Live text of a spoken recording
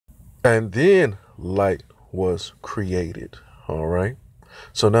And then light was created. All right.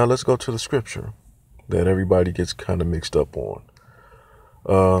 So now let's go to the scripture that everybody gets kind of mixed up on.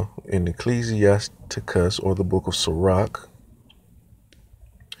 In Ecclesiasticus, or the book of Sirach,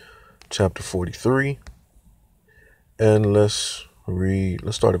 chapter 43. And let's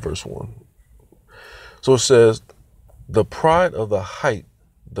start at verse 1. So it says, the pride of the height,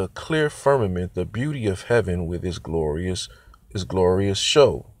 the clear firmament, the beauty of heaven with its glorious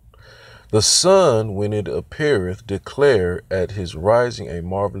show. The sun, when it appeareth, declare at his rising a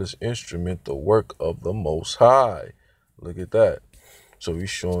marvelous instrument, the work of the Most High. Look at that. So he's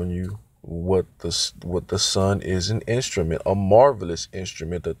showing you what the sun is, an instrument, a marvelous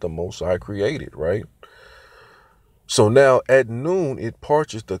instrument that the Most High created, right? So now at noon it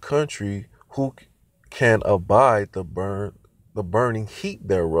parches the country. Who can abide the burning heat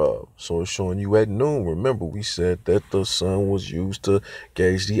thereof? So it's showing you at noon. Remember, we said that the sun was used to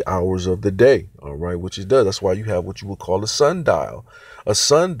gauge the hours of the day, all right, which it does. That's why you have what you would call a sundial. A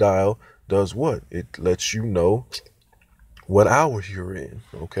sundial does what? It lets you know what hour you're in,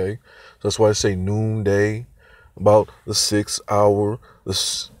 okay? So that's why I say noonday, about the 6th hour,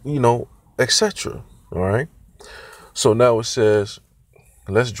 etc. All right. So now it says,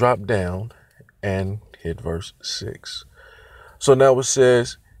 let's drop down and hit verse 6. So now it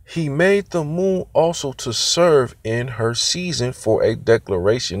says, he made the moon also to serve in her season for a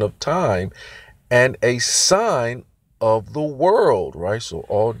declaration of time and a sign of the world, right? So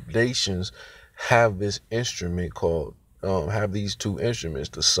all nations have this instrument called, have these two instruments,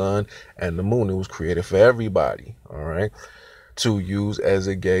 the sun and the moon. It was created for everybody, all right, to use as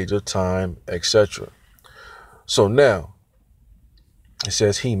a gauge of time, etc. So now it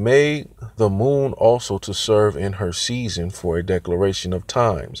says, he made the moon also to serve in her season for a declaration of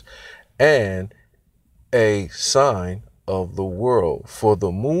times and a sign of the world. For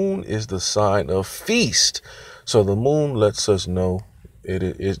the moon is the sign of feast. So the moon lets us know,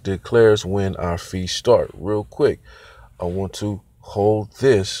 it declares when our feasts start. Real quick, I want to hold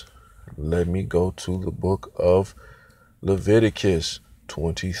this. Let me go to the book of Leviticus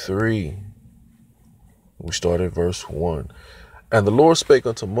 23. We start at verse 1. And the Lord spake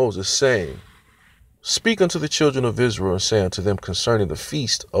unto Moses, saying, speak unto the children of Israel, and say unto them concerning the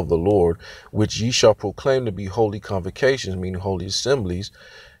feast of the Lord, which ye shall proclaim to be holy convocations, meaning holy assemblies.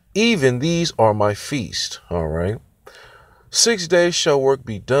 Even these are my feast. All right. 6 days shall work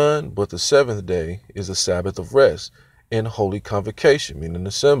be done, but the 7th day is the Sabbath of rest, in holy convocation, meaning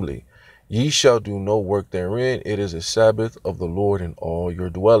assembly. Ye shall do no work therein. It is a Sabbath of the Lord in all your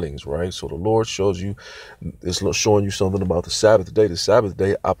dwellings, right? So the Lord shows you, it's showing you something about the Sabbath day. The Sabbath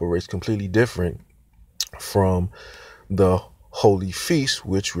day operates completely different from the holy feast,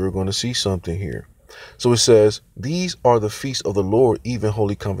 which we're going to see something here. So it says, these are the feasts of the Lord, even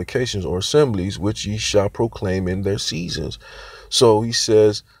holy convocations or assemblies, which ye shall proclaim in their seasons. So he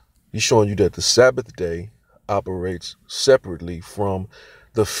says, he's showing you that the Sabbath day operates separately from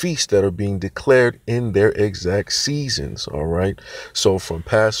the feasts that are being declared in their exact seasons. All right. So from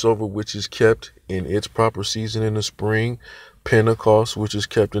Passover, which is kept in its proper season in the spring, Pentecost, which is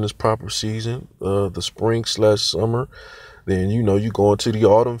kept in its proper season, the spring/summer. Then, you go into the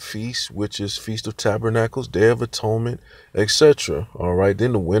autumn feast, which is Feast of Tabernacles, Day of Atonement, etc. All right.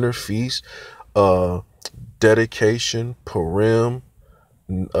 Then the winter feast, dedication, Purim,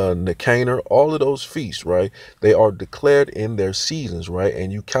 Nicanor, all of those feasts, right? They are declared in their seasons, right?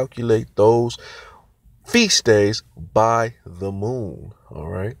 And you calculate those feast days by the moon. All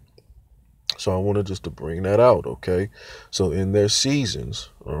right. So I wanted just to bring that out. Okay. So in their seasons.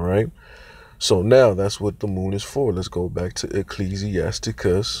 All right. So now that's what the moon is for. Let's go back to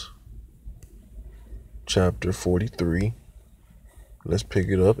Ecclesiasticus chapter 43. Let's pick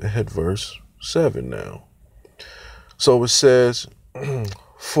it up at verse 7 now. So it says,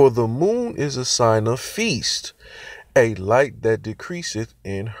 for the moon is a sign of feast, a light that decreaseth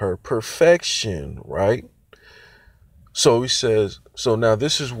in her perfection, right? So he says, so now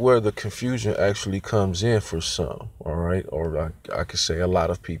this is where the confusion actually comes in for some, all right? Or I could say a lot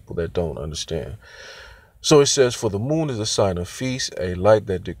of people that don't understand. So it says, for the moon is a sign of feast, a light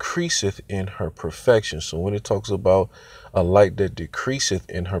that decreaseth in her perfection. So when it talks about a light that decreaseth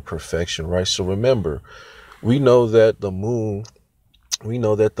in her perfection, right? So remember, we know that the moon,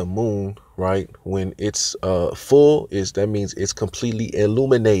 right, when it's full, that means it's completely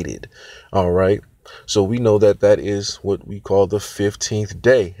illuminated. All right. So we know that that is what we call the 15th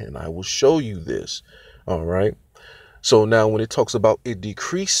day. And I will show you this. All right. So now when it talks about it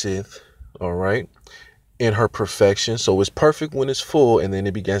decreaseth, all right, in her perfection. So it's perfect when it's full, and then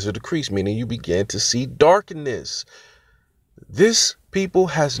it begins to decrease, meaning you begin to see darkness. This, people,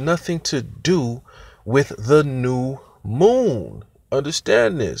 has nothing to do with the new moon.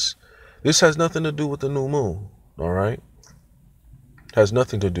 Understand this. This has nothing to do with the new moon. All right. Has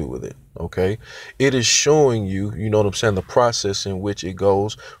nothing to do with it. Okay. It is showing you, you know what I'm saying, the process in which it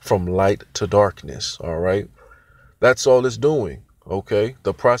goes from light to darkness. All right. That's all it's doing. Okay.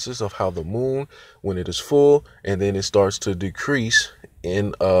 The process of how the moon, when it is full and then it starts to decrease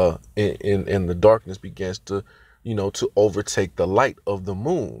in the darkness begins to, you know, to overtake the light of the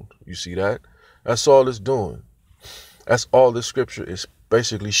moon. You see that? That's all it's doing. That's all the scripture is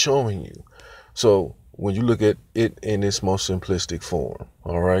basically showing you. So when you look at it in its most simplistic form,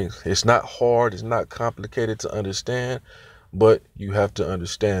 all right, it's not hard, it's not complicated to understand, but you have to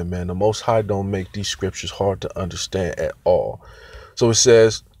understand, man, the Most High don't make these scriptures hard to understand at all. So it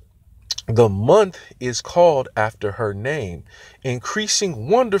says, the month is called after her name, increasing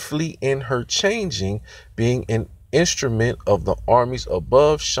wonderfully in her changing, being an instrument of the armies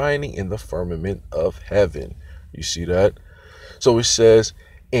above, shining in the firmament of heaven. You see that? So it says,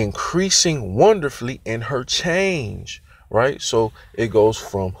 increasing wonderfully in her change, right? So it goes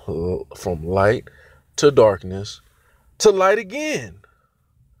from light to darkness to light again.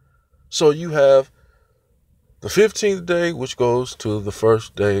 So you have the 15th day, which goes to the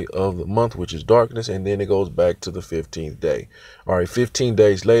first day of the month, which is darkness, and then it goes back to the 15th day. All right, 15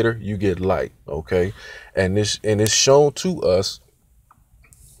 days later, you get light, okay? And it's shown to us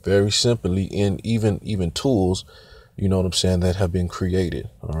very simply in even tools, you know what I'm saying, that have been created.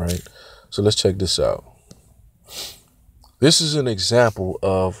 All right, so let's check this out. This is an example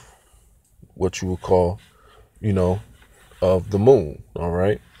of what you would call, you know, of the moon. All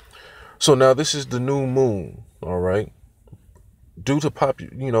right, so now this is the new moon. All right, due to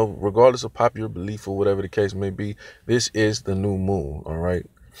regardless of popular belief or whatever the case may be, this is the new moon. All right,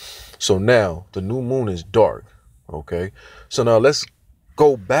 so now the new moon is dark. Okay, so now let's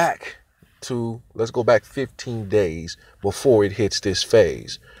go back 15 days before it hits this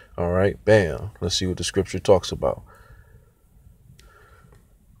phase. All right, bam. Let's see what the scripture talks about.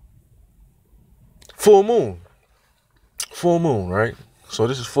 Full moon, right? So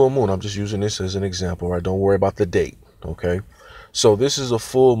this is full moon. I'm just using this as an example, right? Don't worry about the date. Okay, so this is a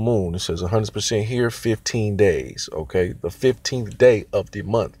full moon. It says 100% here, 15 days. Okay, the 15th day of the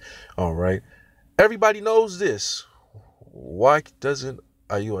month. All right, everybody knows this. Why doesn't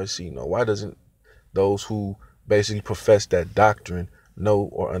IUIC know? Why doesn't those who basically profess that doctrine know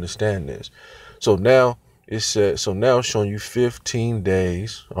or understand this? So now it says, so now it's showing you 15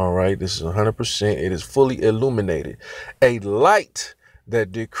 days. All right, this is 100%. It is fully illuminated, a light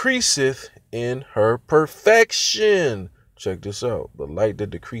that decreaseth in her perfection. Check this out. The light that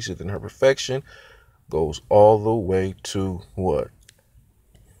decreaseth in her perfection goes all the way to what?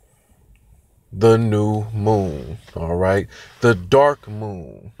 The new moon. All right, the dark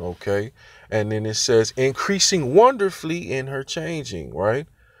moon. Okay, and then it says increasing wonderfully in her changing, right?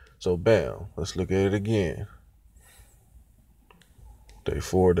 So bam, let's look at it again. Day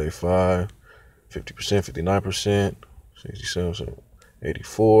 4, day 5, 50%, 59%, 67%,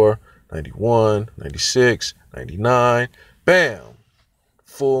 84, 91, 96, 99. Bam,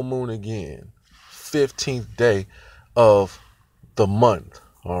 full moon again, 15th day of the month.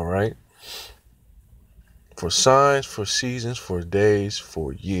 All right, for signs, for seasons, for days,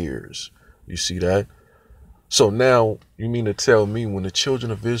 for years. You see that? So now you mean to tell me when the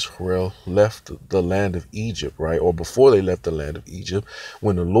children of Israel left the land of Egypt, right? Or before they left the land of Egypt,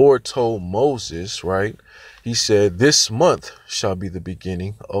 when the Lord told Moses, right? He said, this month shall be the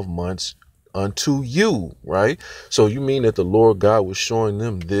beginning of months unto you, right? So you mean that the Lord God was showing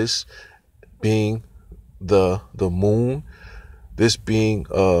them this being the moon, this being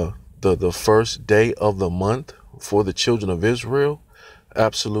the first day of the month for the children of Israel?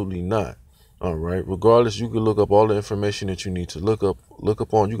 Absolutely not. All right. Regardless, you can look up all the information that you need to look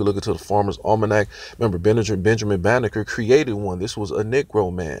upon. You can look into the Farmer's Almanac. Remember, Benjamin Banneker created one. This was a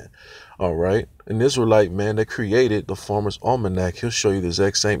Negro man. All right. An Israelite man that created the Farmer's Almanac. He'll show you the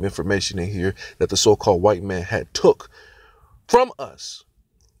exact same information in here that the so-called white man had took from us.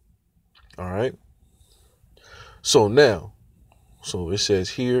 All right. So now, so it says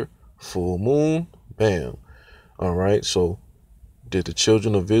here, full moon, bam. All right. So did the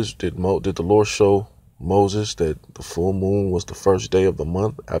children of Israel, did the Lord show Moses that the full moon was the first day of the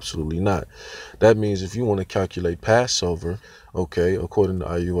month? Absolutely not. That means if you want to calculate Passover, okay, according to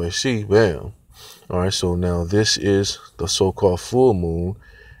IUIC, bam. All right, so now this is the so-called full moon,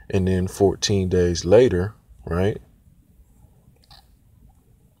 and then 14 days later, right?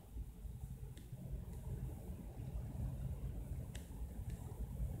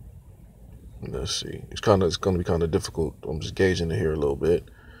 Let's see. It's going to be kind of difficult. I'm just gauging it here a little bit.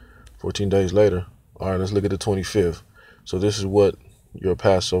 14 days later. All right, let's look at the 25th. So this is what your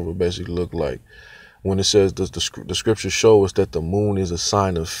Passover basically looked like. When it says the scriptures show us that the moon is a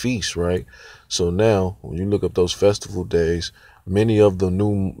sign of feast, right? So now when you look up those festival days, many of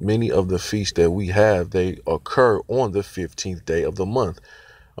the feasts that we have, they occur on the 15th day of the month.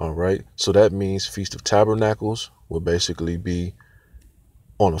 All right. So that means Feast of Tabernacles will basically be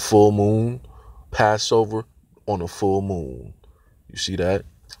on a full moon, Passover on a full moon. You see that?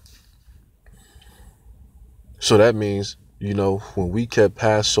 So that means, when we kept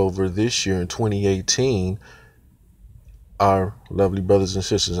Passover this year in 2018, our lovely brothers and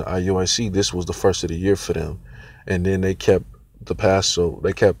sisters in IUIC, this was the first of the year for them. And then they kept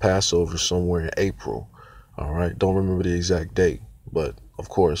Passover somewhere in April. All right. Don't remember the exact date, but of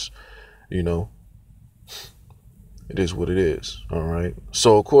course, it is what it is. All right.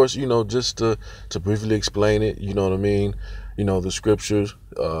 So, of course, just to briefly explain it, you know what I mean? The scriptures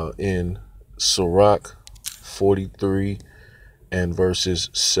in Sirach 43 and verses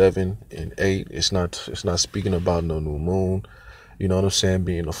 7 and 8, it's not speaking about no new moon. You know what I'm saying?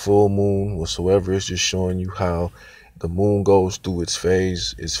 Being a full moon whatsoever. It's just showing you how the moon goes through its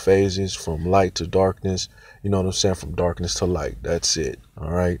phases from light to darkness. You know what I'm saying? From darkness to light. That's it.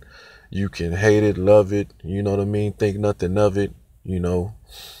 All right. You can hate it, love it. You know what I mean? Think nothing of it.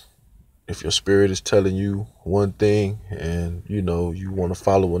 If your spirit is telling you one thing and, you want to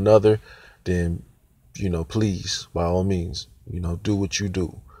follow another, then, please, by all means, do what you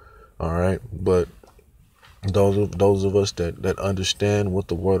do. All right. But those of us that understand what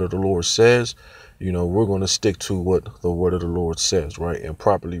the word of the Lord says, we're going to stick to what the word of the Lord says, right? And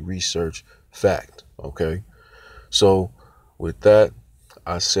properly research fact. Okay. So with that,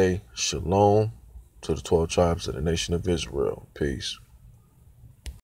 I say shalom to the 12 tribes of the nation of Israel. Peace.